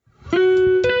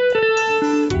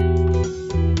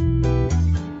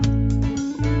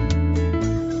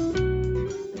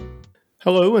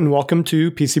Hello and welcome to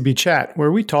PCB Chat,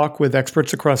 where we talk with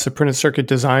experts across the printed circuit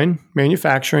design,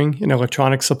 manufacturing, and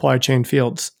electronic supply chain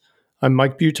fields. I'm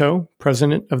Mike Buteau,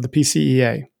 president of the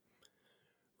PCEA.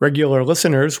 Regular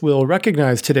listeners will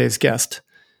recognize today's guest.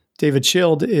 David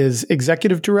Schild is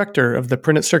executive director of the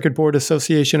Printed Circuit Board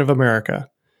Association of America.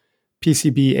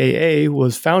 PCBAA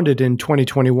was founded in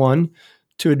 2021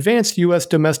 to advance U.S.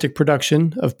 domestic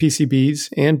production of PCBs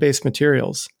and base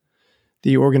materials.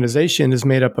 The organization is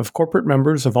made up of corporate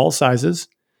members of all sizes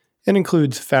and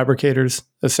includes fabricators,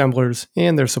 assemblers,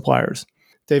 and their suppliers.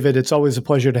 David, it's always a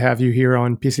pleasure to have you here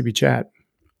on PCB Chat.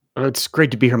 It's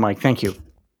great to be here, Mike. Thank you.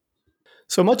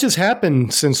 So much has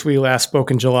happened since we last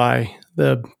spoke in July.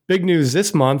 The big news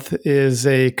this month is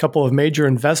a couple of major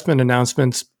investment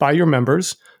announcements by your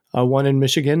members, one in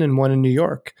Michigan and one in New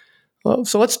York.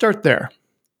 So let's start there.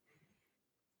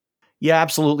 Yeah,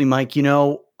 absolutely, Mike.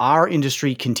 Our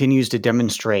industry continues to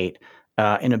demonstrate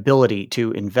an ability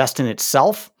to invest in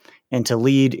itself and to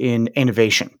lead in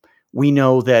innovation. We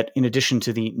know that in addition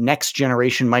to the next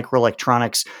generation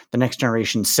microelectronics, the next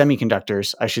generation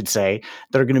semiconductors, I should say,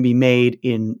 that are going to be made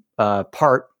in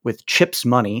part with CHIPS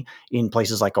money in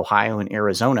places like Ohio and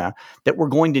Arizona, that we're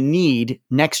going to need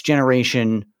next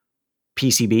generation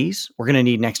PCBs. We're going to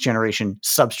need next generation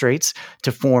substrates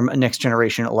to form a next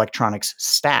generation electronics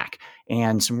stack.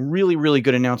 And some really, really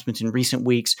good announcements in recent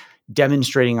weeks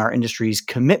demonstrating our industry's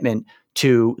commitment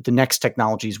to the next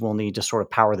technologies we'll need to sort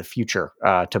of power the future,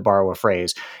 to borrow a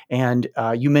phrase. And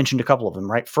you mentioned a couple of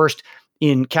them, right? First,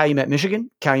 in Calumet,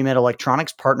 Michigan, Calumet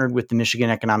Electronics partnered with the Michigan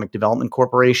Economic Development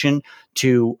Corporation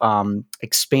to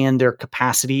expand their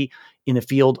capacity in the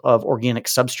field of organic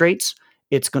substrates.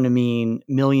 It's going to mean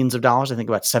millions of dollars, I think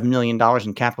about $7 million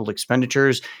in capital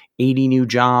expenditures, 80 new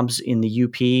jobs in the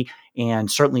UP, and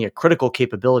certainly a critical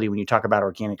capability when you talk about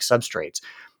organic substrates.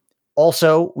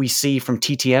 Also, we see from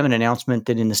TTM an announcement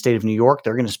that in the state of New York,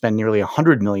 they're going to spend nearly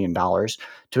 $100 million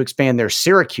to expand their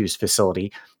Syracuse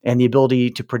facility and the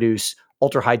ability to produce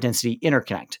ultra-high density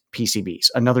interconnect PCBs,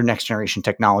 another next generation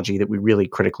technology that we really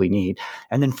critically need.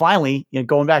 And then finally,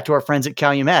 going back to our friends at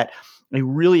Calumet, a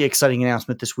really exciting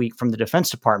announcement this week from the Defense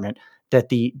Department that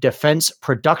the Defense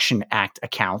Production Act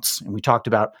accounts, and we talked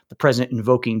about the president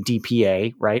invoking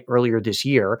DPA, right, earlier this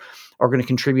year, are going to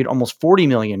contribute almost $40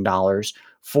 million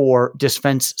for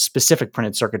defense-specific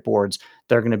printed circuit boards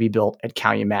that are going to be built at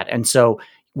Calumet. And so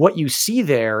what you see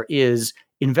there is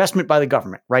investment by the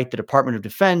government, right? The Department of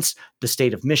Defense, the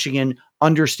state of Michigan,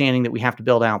 understanding that we have to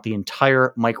build out the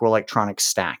entire microelectronics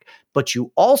stack. But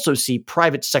you also see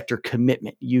private sector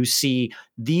commitment. You see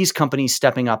these companies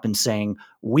stepping up and saying,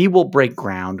 we will break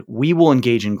ground, we will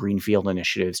engage in greenfield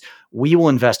initiatives, we will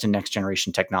invest in next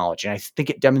generation technology. And I think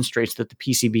it demonstrates that the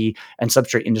PCB and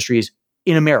substrate industries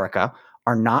in America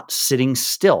are not sitting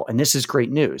still. And this is great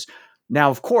news.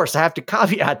 Now, of course, I have to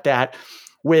caveat that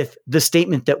with the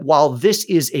statement that while this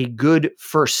is a good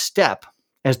first step,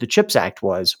 as the CHIPS Act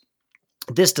was,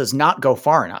 this does not go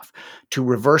far enough to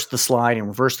reverse the slide and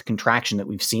reverse the contraction that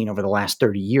we've seen over the last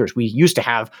 30 years. We used to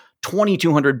have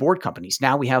 2,200 board companies.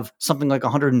 Now we have something like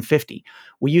 150.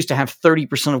 We used to have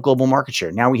 30% of global market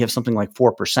share. Now we have something like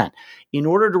 4%. In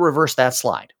order to reverse that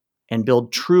slide and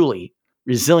build truly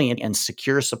resilient and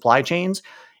secure supply chains,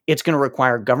 it's going to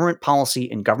require government policy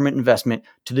and government investment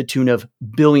to the tune of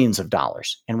billions of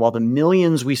dollars. And while the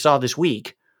millions we saw this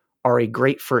week are a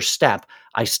great first step,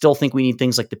 I still think we need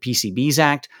things like the PCBs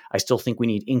Act. I still think we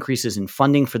need increases in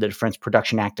funding for the Defense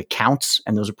Production Act accounts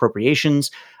and those appropriations.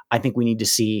 I think we need to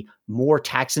see more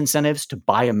tax incentives to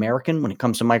buy American when it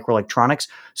comes to microelectronics.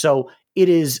 So it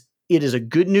is a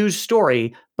good news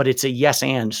story, but it's a yes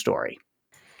and story.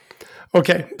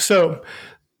 Okay, so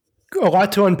a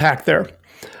lot to unpack there.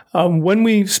 When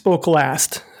we spoke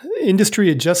last, industry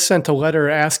had just sent a letter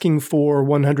asking for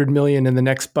 $100 million in the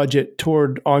next budget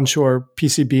toward onshore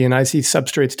PCB and IC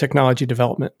substrates technology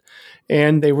development.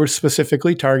 And they were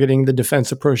specifically targeting the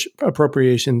Defense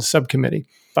Appropriations Subcommittee,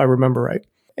 if I remember right.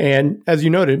 And as you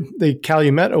noted, the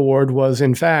Calumet Award was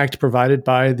in fact provided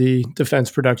by the Defense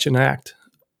Production Act.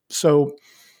 So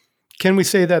can we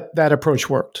say that that approach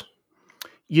worked?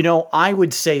 I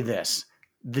would say this.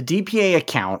 The DPA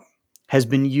account has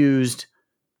been used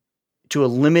to a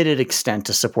limited extent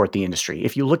to support the industry.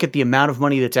 If you look at the amount of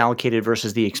money that's allocated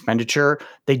versus the expenditure,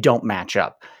 they don't match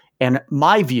up. And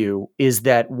my view is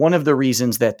that one of the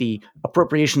reasons that the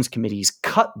appropriations committees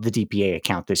cut the DPA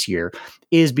account this year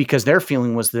is because their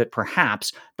feeling was that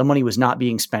perhaps the money was not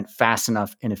being spent fast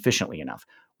enough and efficiently enough.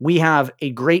 We have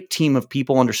a great team of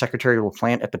people under Secretary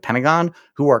LaPlante at the Pentagon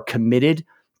who are committed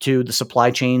to the supply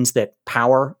chains that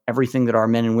power everything that our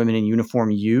men and women in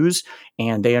uniform use,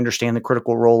 and they understand the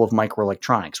critical role of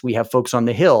microelectronics. We have folks on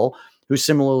the Hill who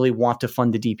similarly want to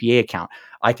fund the DPA account.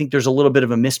 I think there's a little bit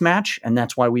of a mismatch, and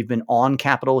that's why we've been on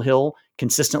Capitol Hill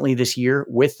consistently this year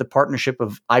with the partnership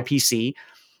of IPC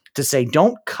to say,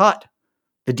 don't cut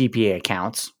the DPA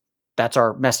accounts. That's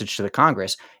our message to the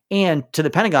Congress. And to the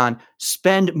Pentagon,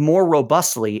 spend more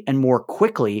robustly and more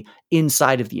quickly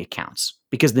inside of the accounts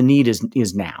because the need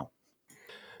is now.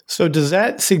 So does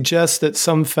that suggest that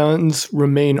some funds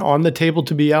remain on the table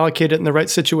to be allocated in the right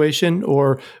situation,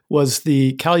 or was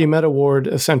the Calumet Award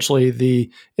essentially the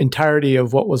entirety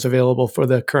of what was available for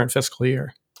the current fiscal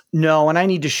year? No, and I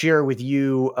need to share with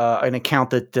you an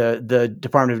account that the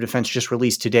Department of Defense just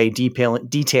released today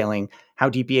detailing how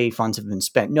DPA funds have been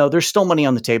spent. No, there's still money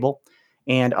on the table.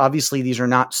 And obviously, these are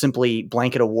not simply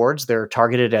blanket awards. They're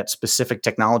targeted at specific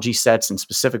technology sets and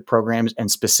specific programs and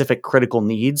specific critical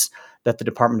needs that the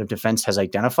Department of Defense has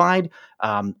identified.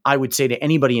 I would say to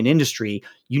anybody in industry,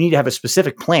 you need to have a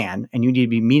specific plan and you need to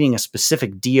be meeting a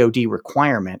specific DoD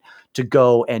requirement to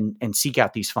go and seek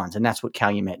out these funds. And that's what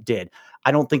Calumet did.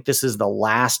 I don't think this is the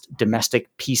last domestic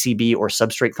PCB or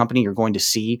substrate company you're going to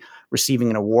see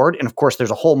receiving an award. And of course, there's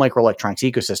a whole microelectronics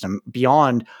ecosystem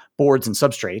beyond boards and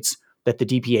substrates that the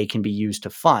DPA can be used to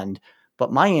fund.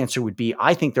 But my answer would be,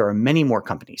 I think there are many more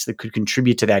companies that could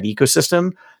contribute to that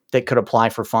ecosystem that could apply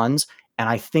for funds. And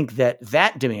I think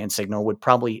that demand signal would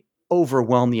probably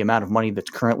overwhelm the amount of money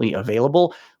that's currently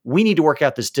available. We need to work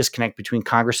out this disconnect between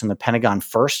Congress and the Pentagon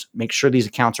first, make sure these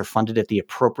accounts are funded at the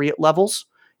appropriate levels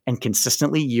and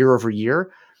consistently year over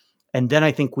year. And then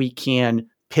I think we can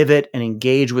pivot and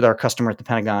engage with our customer at the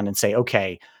Pentagon and say,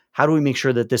 okay, how do we make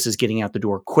sure that this is getting out the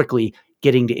door quickly,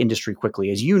 getting to industry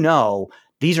quickly? As you know,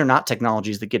 these are not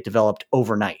technologies that get developed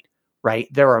overnight, right?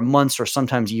 There are months or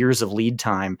sometimes years of lead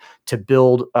time to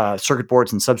build circuit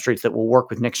boards and substrates that will work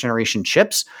with next generation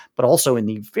chips, but also in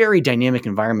the very dynamic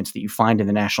environments that you find in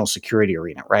the national security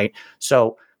arena, right?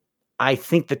 So I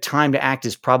think the time to act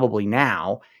is probably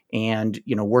now. And,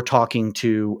 we're talking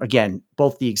to, again,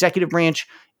 both the executive branch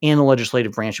and the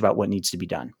legislative branch about what needs to be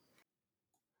done.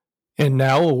 And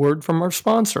now a word from our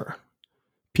sponsor.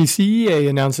 PCEA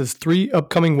announces 3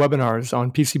 upcoming webinars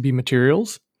on PCB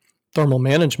materials, thermal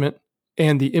management,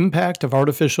 and the impact of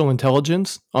artificial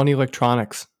intelligence on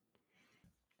electronics.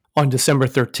 On December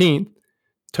 13th,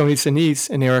 Tony Sinise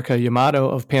and Erica Yamato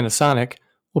of Panasonic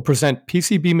will present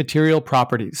PCB material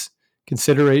properties,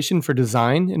 consideration for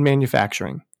design and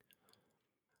manufacturing.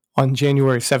 On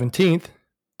January 17th,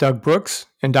 Doug Brooks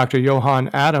and Dr. Johan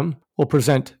Adam will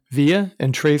present via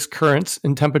and trace currents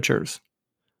and temperatures.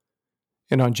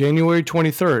 And on January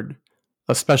 23rd,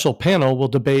 a special panel will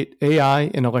debate AI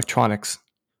in electronics.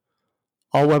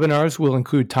 All webinars will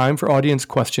include time for audience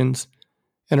questions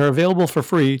and are available for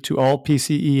free to all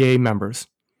PCEA members.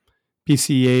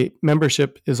 PCEA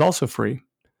membership is also free.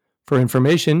 For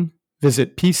information,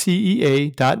 visit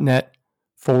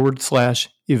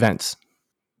pcea.net/events.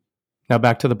 Now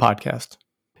back to the podcast.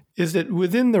 Is it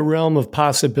within the realm of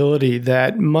possibility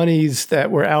that monies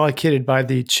that were allocated by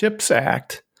the CHIPS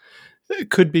Act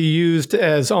could be used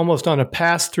as almost on a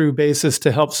pass-through basis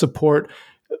to help support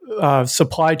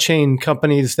supply chain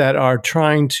companies that are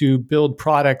trying to build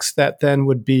products that then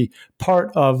would be part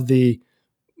of the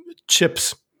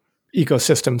CHIPS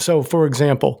ecosystem? So, for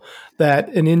example, that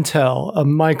an Intel, a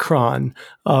Micron,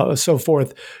 so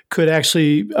forth, could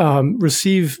actually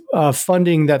receive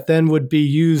funding that then would be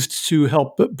used to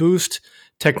help boost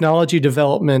technology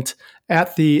development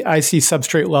at the IC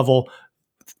substrate level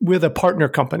with a partner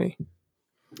company.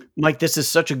 Mike, this is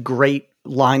such a great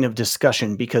line of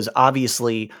discussion because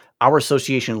obviously our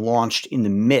association launched in the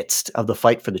midst of the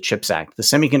fight for the CHIPS Act. The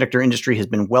semiconductor industry has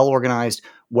been well organized,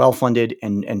 well funded,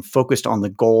 and focused on the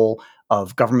goal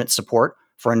of government support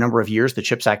for a number of years. The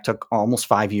CHIPS Act took almost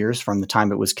 5 years from the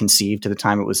time it was conceived to the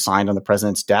time it was signed on the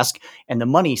president's desk, and the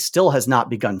money still has not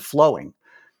begun flowing.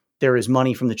 There is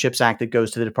money from the CHIPS Act that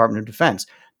goes to the Department of Defense.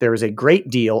 There is a great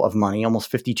deal of money,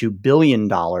 almost $52 billion,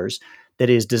 that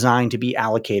is designed to be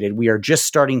allocated. We are just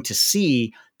starting to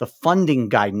see the funding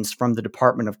guidance from the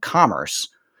Department of Commerce,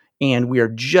 and we are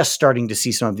just starting to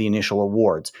see some of the initial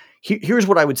awards. Here's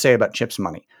what I would say about CHIPS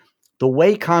money. The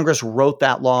way Congress wrote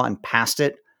that law and passed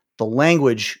it, the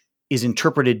language is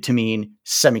interpreted to mean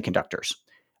semiconductors.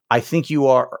 I think you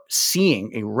are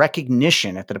seeing a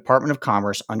recognition at the Department of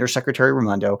Commerce under Secretary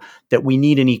Raimondo that we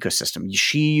need an ecosystem.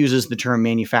 She uses the term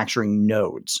manufacturing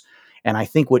nodes. And I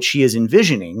think what she is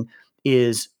envisioning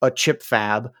is a chip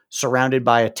fab surrounded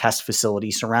by a test facility,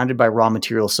 surrounded by raw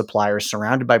material suppliers,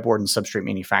 surrounded by board and substrate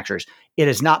manufacturers. It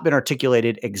has not been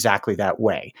articulated exactly that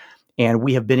way. And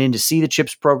we have been in to see the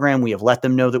CHIPS program. We have let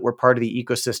them know that we're part of the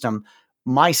ecosystem.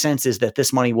 My sense is that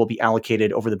this money will be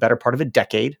allocated over the better part of a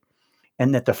decade,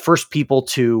 and that the first people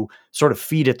to sort of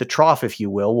feed at the trough, if you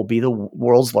will be the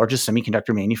world's largest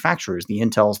semiconductor manufacturers, the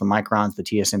Intels, the Microns, the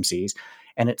TSMCs.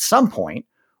 And at some point,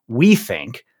 we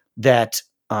think that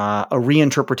a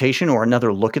reinterpretation or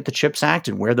another look at the CHIPS Act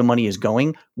and where the money is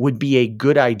going would be a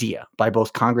good idea by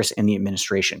both Congress and the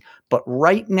administration. But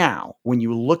right now, when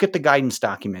you look at the guidance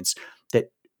documents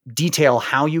that detail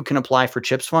how you can apply for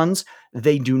CHIPS funds,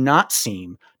 they do not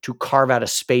seem to carve out a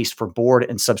space for board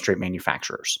and substrate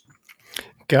manufacturers.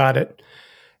 Got it.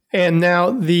 And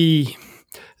now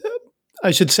I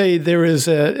should say there is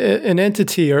an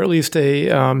entity, or at least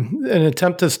an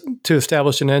attempt to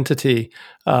establish an entity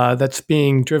that's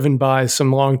being driven by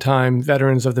some longtime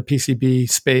veterans of the PCB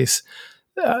space.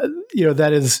 That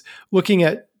is looking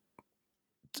at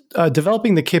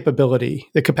developing the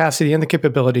capacity and the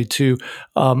capability to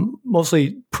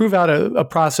mostly prove out a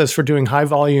process for doing high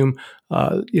volume,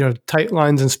 tight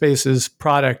lines and spaces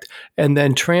product, and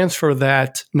then transfer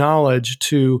that knowledge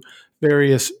to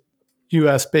various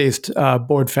U.S.-based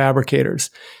board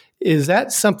fabricators. Is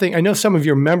that something? I know some of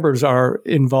your members are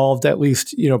involved, at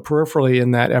least peripherally,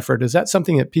 in that effort. Is that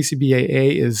something that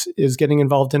PCBAA is getting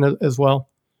involved in as well?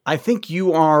 I think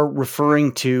you are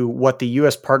referring to what the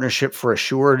U.S. Partnership for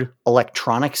Assured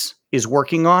Electronics is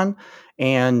working on,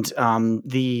 and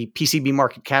the PCB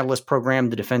Market Catalyst Program,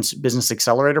 the Defense Business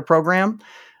Accelerator Program.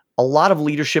 A lot of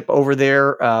leadership over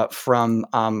there from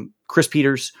Chris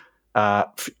Peters,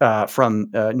 from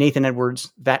Nathan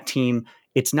Edwards, that team.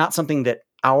 It's not something that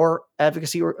our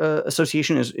advocacy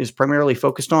association is primarily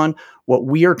focused on. What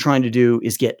we are trying to do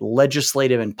is get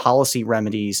legislative and policy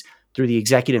remedies through the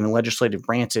executive and legislative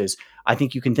branches. I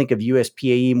think you can think of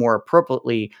USPAE more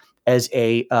appropriately as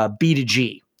a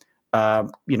B2G,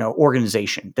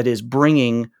 organization that is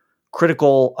bringing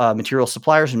critical material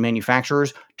suppliers and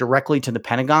manufacturers directly to the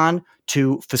Pentagon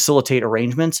to facilitate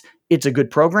arrangements. It's a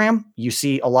good program. You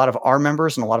see a lot of our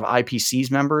members and a lot of IPC's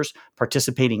members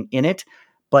participating in it,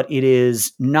 but it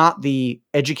is not the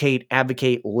educate,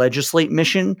 advocate, legislate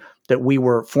mission that we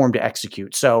were formed to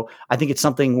execute. So I think it's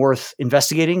something worth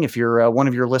investigating if you're one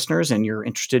of your listeners and you're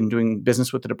interested in doing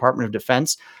business with the Department of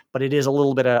Defense, but it is a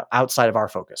little bit outside of our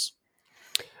focus.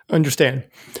 Understand.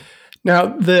 Now,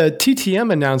 the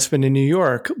TTM announcement in New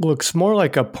York looks more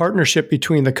like a partnership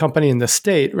between the company and the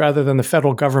state rather than the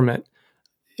federal government.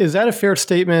 Is that a fair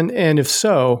statement? And if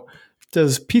so,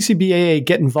 does PCBAA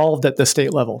get involved at the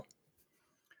state level?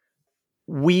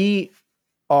 We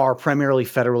are primarily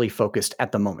federally focused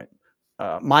at the moment.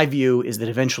 My view is that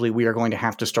eventually we are going to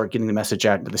have to start getting the message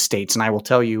out to the states. And I will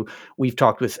tell you, we've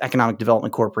talked with economic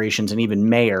development corporations and even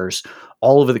mayors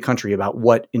all over the country about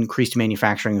what increased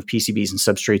manufacturing of PCBs and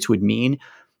substrates would mean.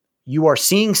 You are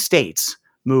seeing states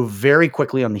move very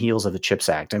quickly on the heels of the CHIPS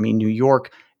Act. I mean, New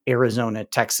York, Arizona,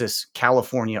 Texas,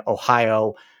 California,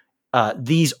 Ohio,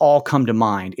 these all come to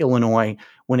mind. Illinois,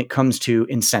 when it comes to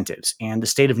incentives. And the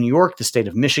state of New York, the state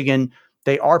of Michigan,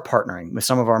 they are partnering with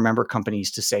some of our member companies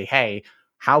to say, hey,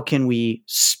 how can we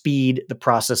speed the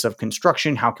process of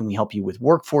construction? How can we help you with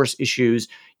workforce issues?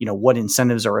 What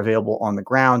incentives are available on the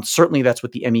ground? Certainly that's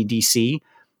what the MEDC,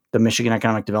 the Michigan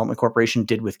Economic Development Corporation,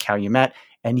 did with Calumet.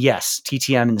 And yes,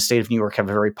 TTM and the state of New York have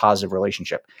a very positive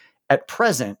relationship. At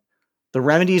present, the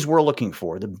remedies we're looking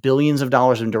for, the billions of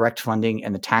dollars in direct funding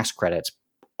and the tax credits,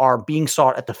 are being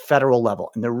sought at the federal level.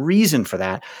 And the reason for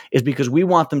that is because we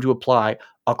want them to apply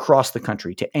across the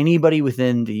country to anybody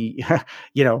within the,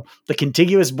 the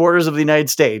contiguous borders of the United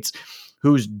States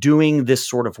who's doing this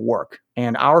sort of work.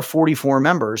 And our 44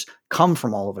 members come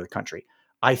from all over the country.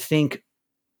 I think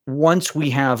once we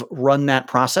have run that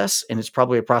process, and it's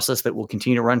probably a process that will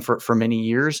continue to run for many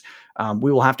years,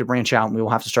 we will have to branch out and we will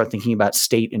have to start thinking about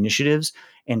state initiatives.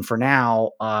 And for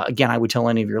now, again, I would tell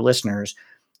any of your listeners,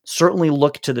 certainly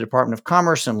look to the Department of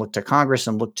Commerce and look to Congress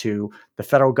and look to the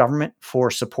federal government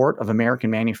for support of American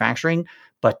manufacturing,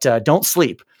 but don't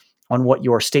sleep on what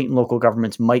your state and local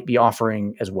governments might be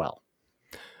offering as well.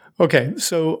 Okay,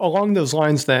 so along those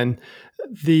lines then,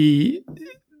 the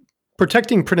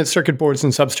Protecting Printed Circuit Boards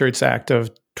and Substrates Act of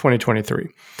 2023.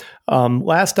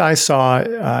 Last I saw,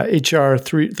 HR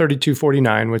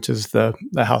 3249, which is the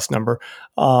House number,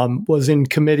 was in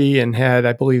committee and had,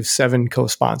 I believe, 7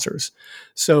 co-sponsors.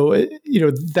 So,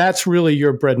 that's really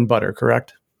your bread and butter,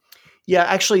 correct? Yeah,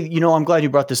 actually, I'm glad you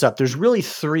brought this up. There's really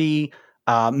 3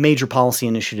 major policy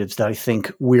initiatives that I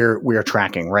think we're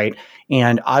tracking, right?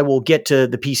 And I will get to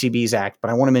the PCBs Act,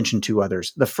 but I want to mention 2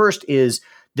 others. The first is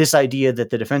this idea that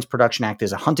the Defense Production Act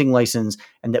is a hunting license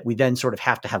and that we then sort of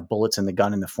have to have bullets in the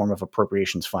gun in the form of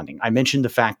appropriations funding. I mentioned the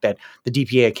fact that the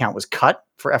DPA account was cut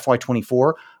for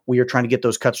FY24. We are trying to get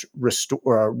those cuts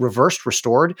reversed,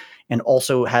 restored, and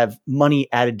also have money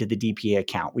added to the DPA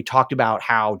account. We talked about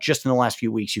how just in the last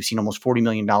few weeks, you've seen almost $40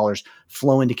 million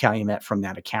flow into Calumet from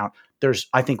that account. There's,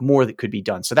 I think, more that could be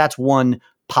done. So that's one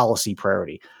policy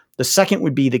priority. The second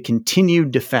would be the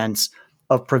continued defense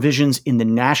of provisions in the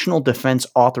National Defense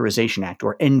Authorization Act,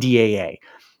 or NDAA,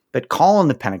 that call on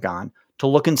the Pentagon to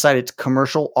look inside its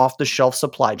commercial off-the-shelf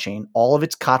supply chain, all of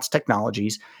its COTS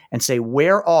technologies, and say,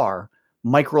 where are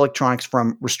microelectronics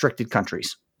from restricted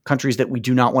countries, countries that we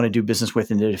do not want to do business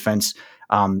with in the defense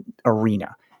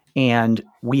arena? And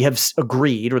we have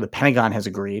agreed, or the Pentagon has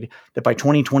agreed, that by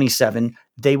 2027,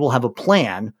 they will have a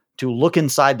plan to look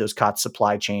inside those COTS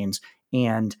supply chains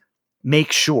and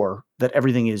make sure that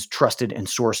everything is trusted and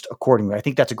sourced accordingly. I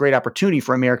think that's a great opportunity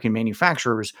for American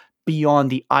manufacturers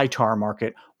beyond the ITAR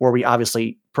market, where we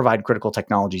obviously provide critical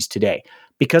technologies today.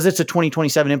 Because it's a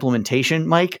 2027 implementation,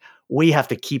 Mike, we have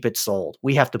to keep it sold.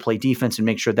 We have to play defense and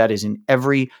make sure that is in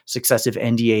every successive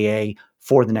NDAA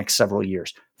for the next several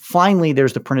years. Finally,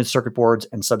 there's the Printed Circuit Boards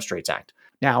and Substrates Act.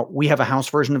 Now, we have a House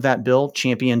version of that bill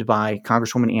championed by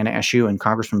Congresswoman Anna Eshoo and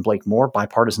Congressman Blake Moore,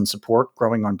 bipartisan support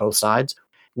growing on both sides.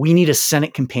 We need a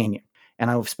Senate companion. And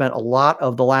I've spent a lot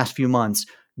of the last few months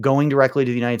going directly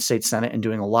to the United States Senate and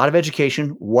doing a lot of education.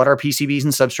 What are PCBs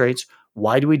and substrates?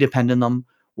 Why do we depend on them?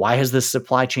 Why has this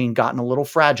supply chain gotten a little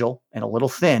fragile and a little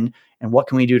thin? And what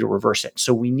can we do to reverse it?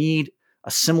 So we need a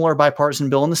similar bipartisan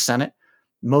bill in the Senate.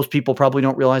 Most people probably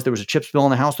don't realize there was a CHIPS bill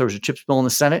in the House. There was a CHIPS bill in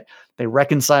the Senate. They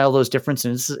reconcile those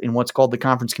differences in what's called the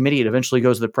conference committee. It eventually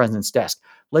goes to the president's desk.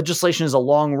 Legislation is a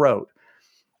long road.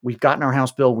 We've gotten our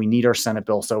House bill. We need our Senate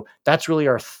bill. So that's really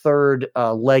our third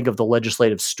leg of the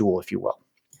legislative stool, if you will.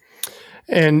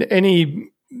 And any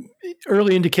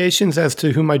early indications as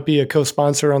to who might be a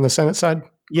co-sponsor on the Senate side?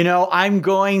 You know, I'm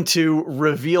going to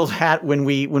reveal that when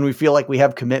we feel like we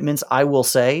have commitments. I will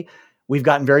say we've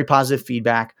gotten very positive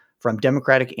feedback from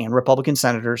Democratic and Republican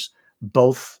senators.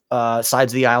 Both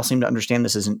sides of the aisle seem to understand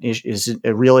this is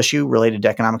a real issue related to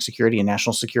economic security and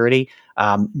national security.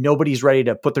 Nobody's ready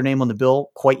to put their name on the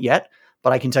bill quite yet,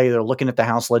 but I can tell you they're looking at the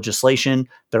House legislation.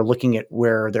 They're looking at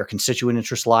where their constituent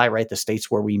interests lie, right? The states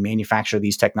where we manufacture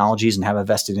these technologies and have a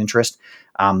vested interest.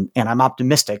 And I'm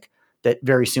optimistic that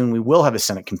very soon we will have a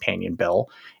Senate companion bill,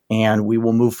 and we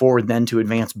will move forward then to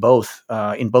advance both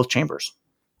in both chambers.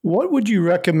 What would you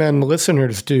recommend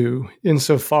listeners do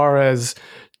insofar as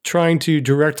trying to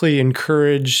directly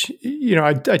encourage,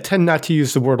 I tend not to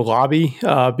use the word lobby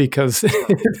because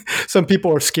some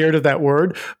people are scared of that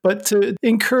word, but to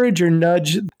encourage or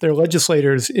nudge their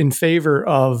legislators in favor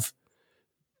of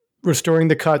restoring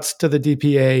the cuts to the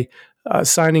DPA,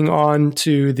 signing on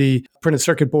to the Printed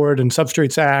Circuit Board and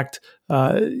Substrates Act,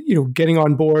 getting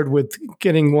on board with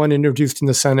getting one introduced in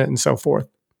the Senate and so forth.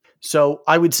 So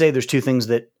I would say there's two things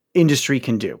that industry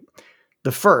can do.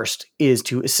 The first is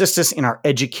to assist us in our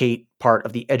educate part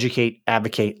of the educate,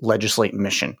 advocate, legislate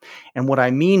mission. And what I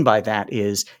mean by that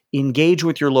is engage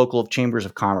with your local chambers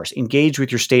of commerce, engage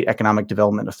with your state economic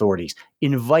development authorities,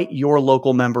 invite your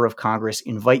local member of Congress,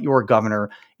 invite your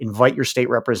governor, invite your state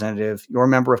representative, your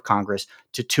member of Congress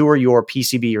to tour your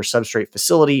PCB or substrate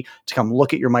facility, to come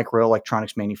look at your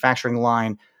microelectronics manufacturing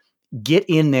line. Get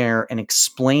in there and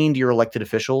explain to your elected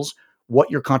officials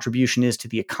what your contribution is to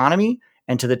the economy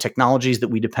and to the technologies that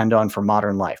we depend on for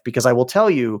modern life. Because I will tell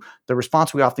you, the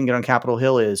response we often get on Capitol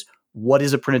Hill is, what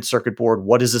is a printed circuit board?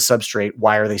 What is a substrate?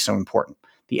 Why are they so important?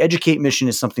 The educate mission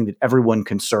is something that everyone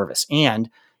can service. And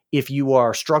if you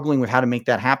are struggling with how to make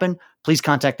that happen, please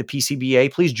contact the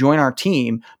PCBAA. Please join our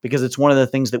team, because it's one of the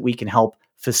things that we can help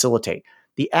facilitate.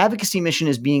 The advocacy mission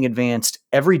is being advanced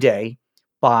every day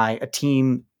by a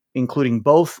team including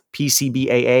both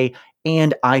PCBAA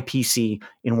and IPC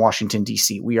in Washington,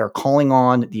 D.C. We are calling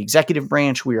on the executive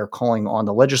branch. We are calling on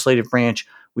the legislative branch.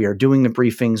 We are doing the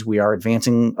briefings. We are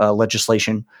advancing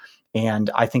legislation. And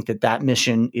I think that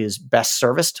mission is best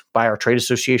serviced by our trade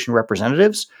association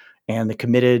representatives and the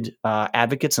committed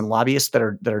advocates and lobbyists that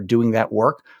are doing that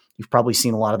work. You've probably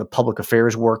seen a lot of the public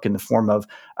affairs work in the form of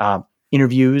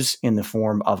interviews, in the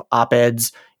form of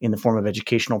op-eds, in the form of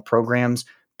educational programs.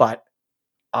 But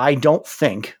I don't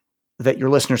think that your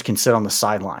listeners can sit on the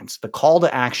sidelines. The call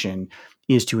to action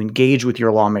is to engage with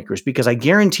your lawmakers, because I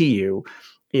guarantee you,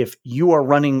 if you are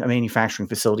running a manufacturing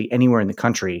facility anywhere in the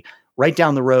country, right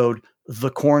down the road, the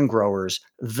corn growers,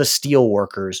 the steel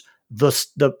workers,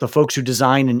 the folks who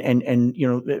design and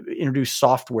introduce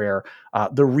software,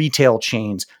 the retail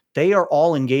chains, they are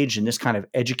all engaged in this kind of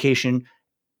education,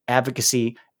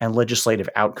 advocacy, and legislative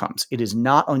outcomes. It is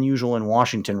not unusual in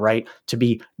Washington, right, to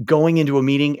be going into a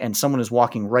meeting and someone is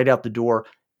walking right out the door.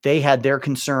 They had their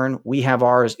concern. We have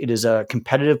ours. It is a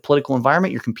competitive political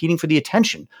environment. You're competing for the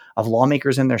attention of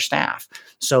lawmakers and their staff.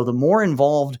 So the more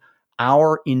involved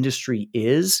our industry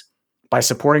is by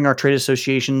supporting our trade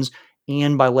associations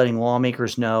and by letting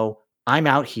lawmakers know, I'm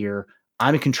out here,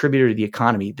 I'm a contributor to the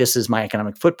economy, this is my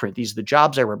economic footprint, these are the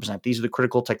jobs I represent, these are the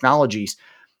critical technologies,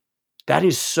 that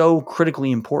is so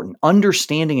critically important.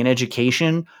 Understanding and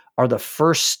education are the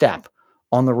first step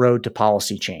on the road to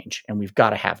policy change, and we've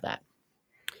got to have that.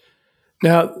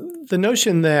 Now, the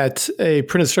notion that a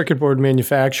printed circuit board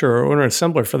manufacturer or an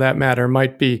assembler, for that matter,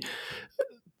 might be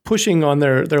pushing on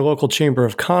their local chamber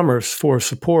of commerce for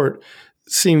support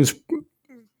seems,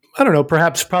 I don't know,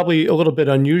 perhaps probably a little bit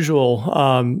unusual,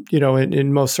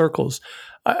 in most circles.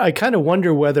 I kind of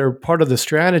wonder whether part of the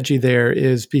strategy there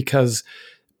is because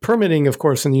permitting, of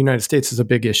course, in the United States is a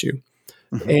big issue.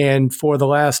 Mm-hmm. And for the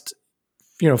last,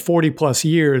 40 plus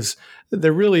years,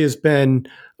 there really has been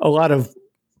a lot of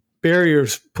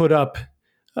barriers put up,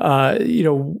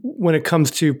 when it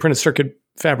comes to printed circuit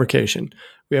fabrication.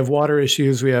 We have water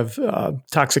issues, we have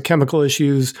toxic chemical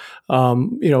issues,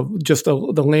 just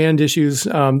the land issues.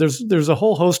 There's a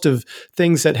whole host of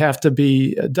things that have to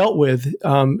be dealt with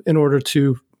in order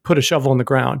to put a shovel in the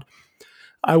ground.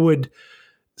 I would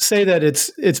say that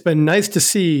it's been nice to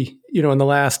see, in the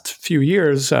last few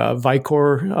years,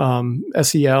 Vicor,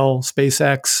 SEL,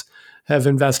 SpaceX have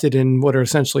invested in what are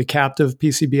essentially captive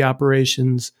PCB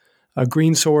operations.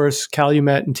 Green Source,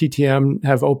 Calumet, and TTM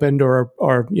have opened or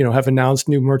have announced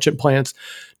new merchant plants.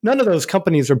 None of those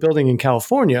companies are building in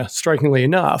California, strikingly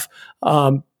enough.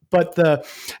 But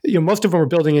most of them are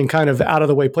building in kind of out of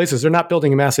the way places. They're not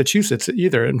building in Massachusetts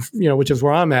either, and which is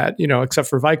where I'm at, except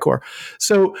for Vicor.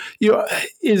 So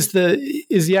is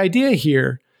the idea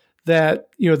here that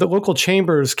the local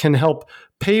chambers can help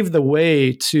pave the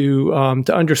way to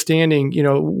understanding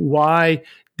why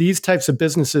these types of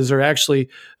businesses are actually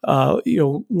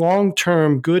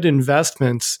long-term good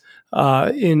investments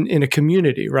in a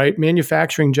community, right?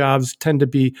 Manufacturing jobs tend to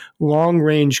be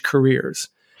long-range careers.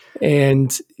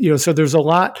 And, so there's a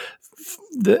lot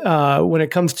when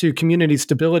it comes to community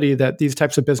stability that these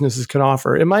types of businesses can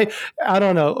offer. Am I out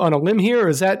on a limb here, or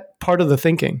is that part of the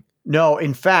thinking? No,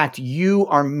 in fact, you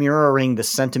are mirroring the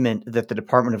sentiment that the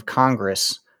Department of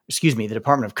Commerce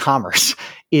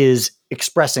is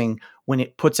expressing when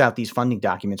it puts out these funding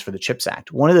documents for the CHIPS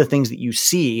Act. One of the things that you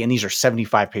see, and these are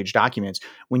 75-page documents,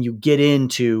 when you get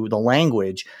into the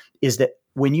language, is that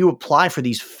when you apply for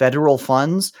these federal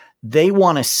funds, they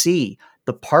want to see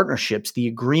the partnerships, the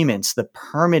agreements, the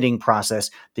permitting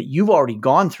process that you've already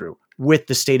gone through with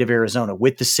the state of Arizona,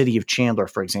 with the city of Chandler,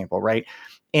 for example, right?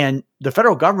 And the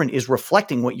federal government is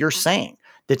reflecting what you're saying,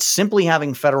 that simply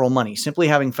having federal money, simply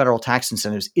having federal tax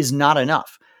incentives is not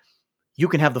enough. You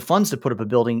can have the funds to put up a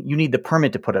building. You need the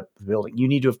permit to put up the building. You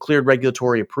need to have cleared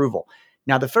regulatory approval.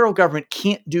 Now, the federal government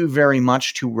can't do very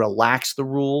much to relax the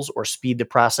rules or speed the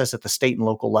process at the state and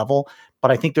local level,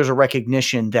 but I think there's a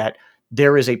recognition that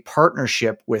there is a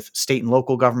partnership with state and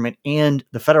local government and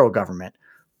the federal government,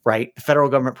 right? The federal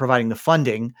government providing the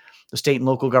funding, the state and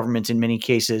local governments in many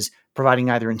cases providing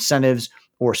either incentives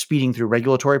or speeding through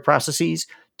regulatory processes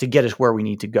to get us where we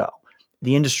need to go.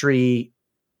 The industry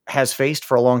has faced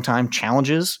for a long time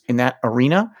challenges in that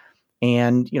arena.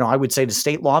 And, I would say to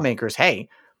state lawmakers, hey,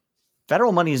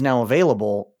 federal money is now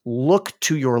available. Look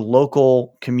to your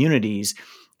local communities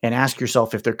and ask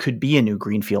yourself if there could be a new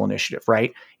Greenfield initiative,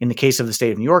 right? In the case of the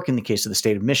state of New York, in the case of the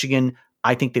state of Michigan,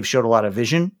 I think they've showed a lot of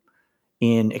vision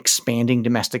in expanding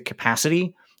domestic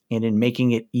capacity and in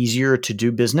making it easier to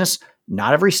do business.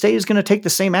 Not every state is going to take the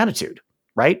same attitude,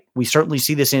 right? We certainly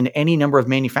see this in any number of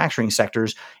manufacturing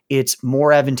sectors. It's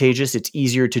more advantageous, it's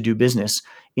easier to do business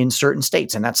in certain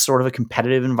states, and that's sort of a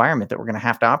competitive environment that we're going to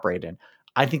have to operate in.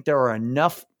 I think there are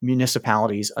enough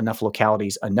municipalities, enough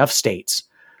localities, enough states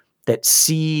that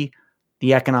see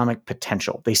the economic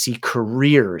potential. They see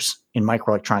careers in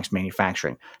microelectronics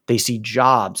manufacturing. They see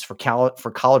jobs for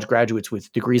college graduates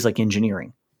with degrees like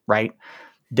engineering, right?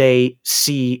 They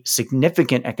see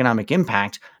significant economic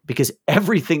impact because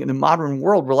everything in the modern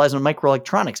world relies on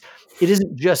microelectronics. It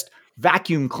isn't just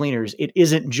vacuum cleaners. It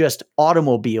isn't just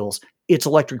automobiles. It's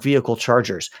electric vehicle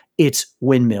chargers. It's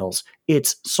windmills.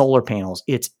 It's solar panels.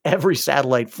 It's every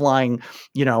satellite flying,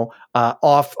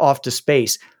 off to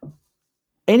space.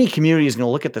 Any community is going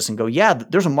to look at this and go, yeah,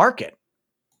 there's a market.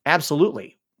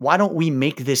 Absolutely. Why don't we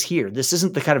make this here? This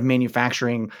isn't the kind of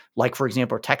manufacturing like, for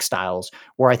example, textiles,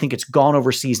 where I think it's gone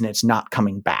overseas and it's not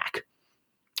coming back.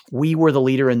 We were the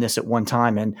leader in this at one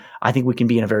time, and I think we can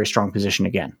be in a very strong position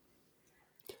again.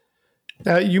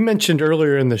 You mentioned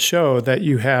earlier in the show that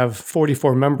you have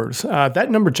 44 members.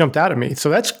 That number jumped out at me. So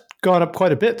that's gone up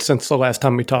quite a bit since the last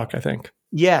time we talked, I think.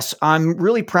 Yes, I'm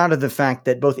really proud of the fact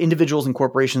that both individuals and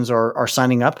corporations are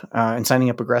signing up and signing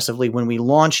up aggressively. When we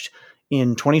launched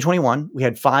in 2021, we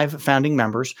had 5 founding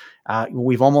members.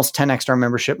 We've almost 10x'd our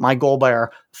membership. My goal by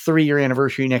our 3-year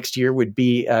anniversary next year would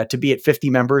be to be at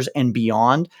 50 members and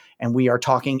beyond. And we are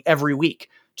talking every week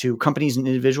to companies and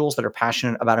individuals that are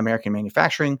passionate about American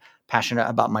manufacturing, passionate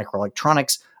about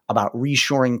microelectronics, about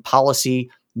reshoring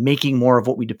policy, making more of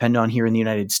what we depend on here in the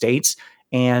United States.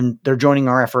 And they're joining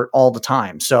our effort all the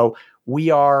time. So we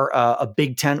are a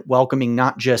big tent welcoming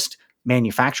not just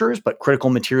manufacturers, but critical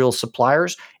materials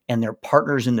suppliers and their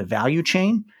partners in the value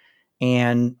chain.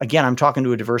 And again, I'm talking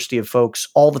to a diversity of folks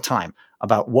all the time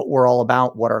about what we're all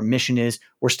about, what our mission is.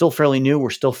 We're still fairly new. We're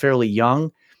still fairly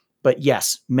young. But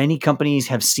yes, many companies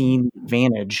have seen the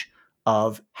advantage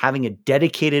of having a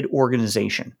dedicated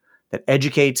organization that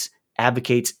educates,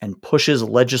 advocates, and pushes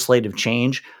legislative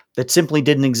change that simply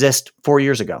didn't exist 4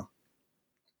 years ago.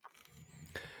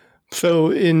 So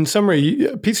in summary,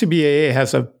 PCBAA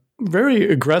has a very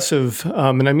aggressive,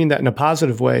 and I mean that in a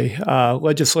positive way,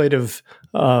 legislative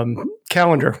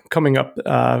calendar coming up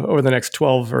over the next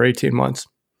 12 or 18 months.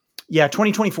 Yeah,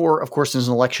 2024, of course, is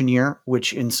an election year,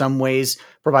 which in some ways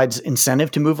provides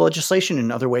incentive to move legislation.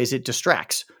 In other ways, it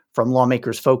distracts from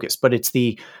lawmakers' focus. But it's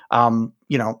the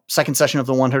second session of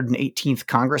the 118th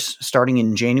Congress starting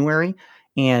in January.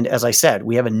 And as I said,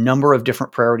 we have a number of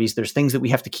different priorities. There's things that we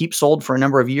have to keep sold for a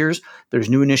number of years. There's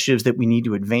new initiatives that we need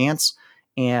to advance.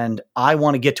 And I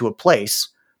want to get to a place,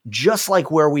 just like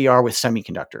where we are with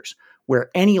semiconductors, where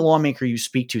any lawmaker you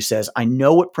speak to says, I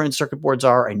know what printed circuit boards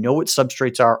are. I know what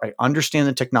substrates are. I understand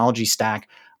the technology stack.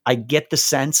 I get the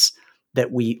sense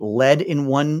that we led in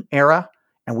one era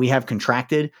and we have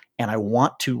contracted, and I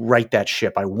want to right that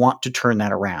ship. I want to turn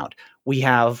that around. We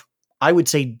have, I would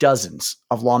say, dozens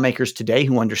of lawmakers today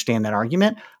who understand that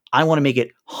argument. I want to make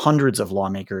it hundreds of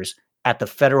lawmakers at the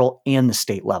federal and the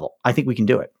state level. I think we can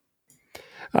do it.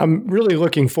 I'm really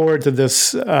looking forward to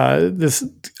this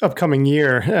upcoming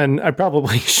year, and I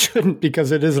probably shouldn't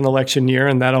because it is an election year,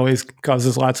 and that always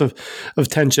causes lots of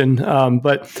tension.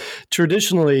 But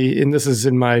traditionally, and this is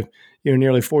in my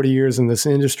nearly 40 years in this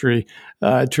industry,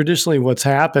 traditionally what's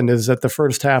happened is that the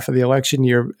first half of the election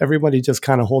year, everybody just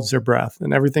kind of holds their breath,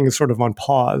 and everything is sort of on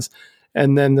pause.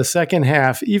 And then the second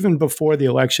half, even before the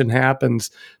election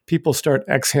happens, people start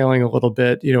exhaling a little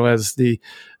bit, as the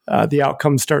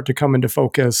outcomes start to come into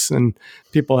focus and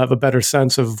people have a better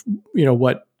sense of,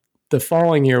 what the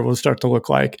following year will start to look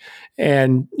like.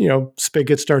 And,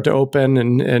 spigots start to open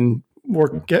and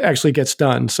work actually gets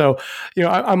done. So,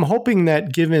 I'm hoping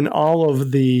that given all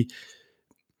of the,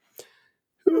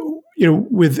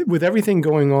 with everything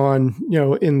going on,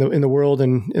 in the world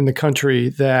and in the country,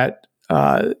 that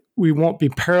we won't be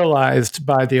paralyzed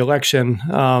by the election.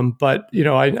 But,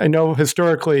 I know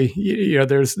historically,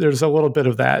 there's a little bit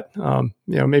of that.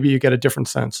 Maybe you get a different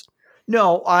sense.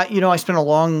 No, I spent a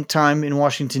long time in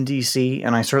Washington, D.C.,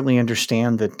 and I certainly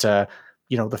understand that,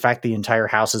 the fact the entire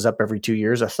House is up every 2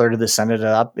 years, a third of the Senate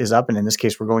is up. And in this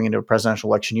case, we're going into a presidential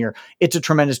election year. It's a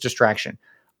tremendous distraction.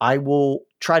 I will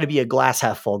try to be a glass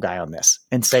half full guy on this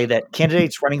and say that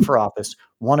candidates running for office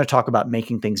want to talk about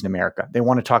making things in America. They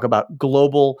want to talk about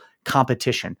global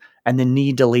competition and the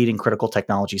need to lead in critical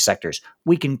technology sectors.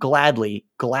 We can gladly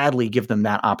give them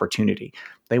that opportunity.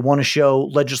 They want to show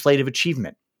legislative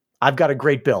achievement. I've got a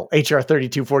great bill, HR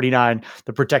 3249,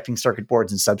 the Protecting Circuit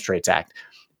Boards and Substrates Act.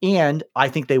 And I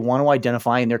think they want to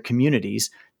identify in their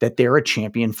communities that they're a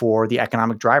champion for the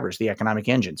economic drivers, the economic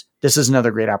engines. This is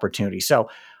another great opportunity. So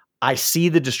I see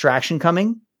the distraction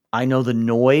coming. I know the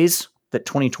noise that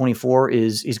 2024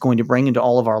 is going to bring into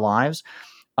all of our lives.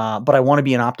 But I want to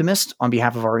be an optimist on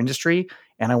behalf of our industry.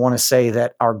 And I want to say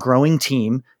that our growing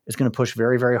team is going to push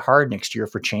very, very hard next year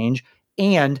for change.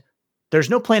 And there's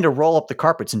no plan to roll up the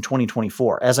carpets in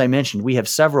 2024. As I mentioned, we have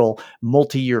several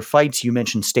multi-year fights. You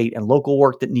mentioned state and local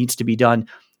work that needs to be done.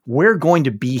 We're going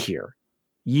to be here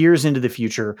years into the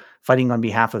future fighting on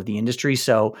behalf of the industry.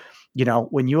 So,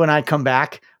 when you and I come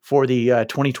back for the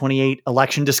 2028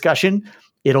 election discussion,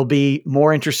 it'll be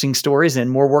more interesting stories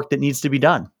and more work that needs to be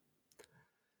done.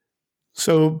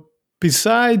 So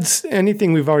besides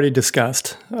anything we've already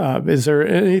discussed, is there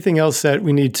anything else that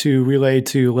we need to relay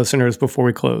to listeners before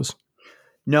we close?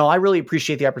 No, I really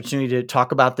appreciate the opportunity to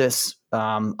talk about this.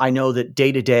 I know that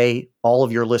day to day, all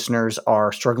of your listeners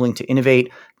are struggling to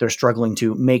innovate. They're struggling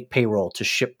to make payroll, to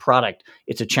ship product.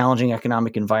 It's a challenging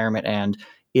economic environment, and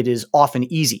it is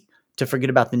often easy to forget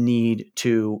about the need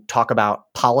to talk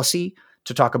about policy,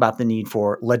 to talk about the need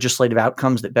for legislative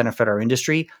outcomes that benefit our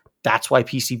industry. That's why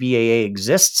PCBAA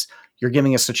exists. You're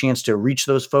giving us a chance to reach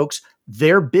those folks.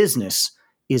 Their business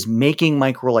is making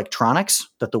microelectronics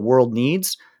that the world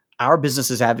needs. Our business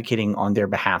is advocating on their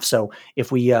behalf. So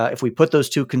if we put those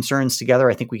two concerns together,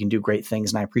 I think we can do great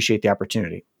things, and I appreciate the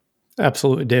opportunity.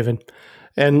 Absolutely, David.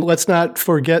 And let's not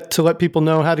forget to let people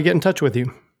know how to get in touch with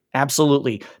you.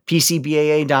 Absolutely.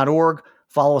 PCBAA.org.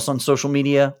 Follow us on social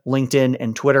media, LinkedIn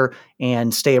and Twitter,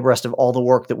 and stay abreast of all the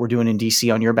work that we're doing in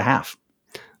DC on your behalf.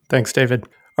 Thanks, David.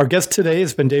 Our guest today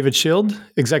has been David Schild,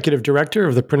 Executive Director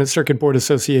of the Printed Circuit Board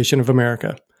Association of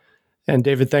America. And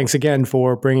David, thanks again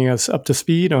for bringing us up to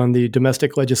speed on the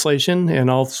domestic legislation and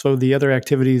also the other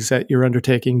activities that you're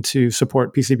undertaking to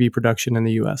support PCB production in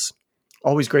the U.S.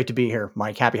 Always great to be here,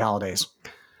 Mike. Happy holidays.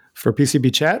 For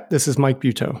PCB Chat, this is Mike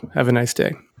Buteau. Have a nice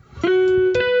day.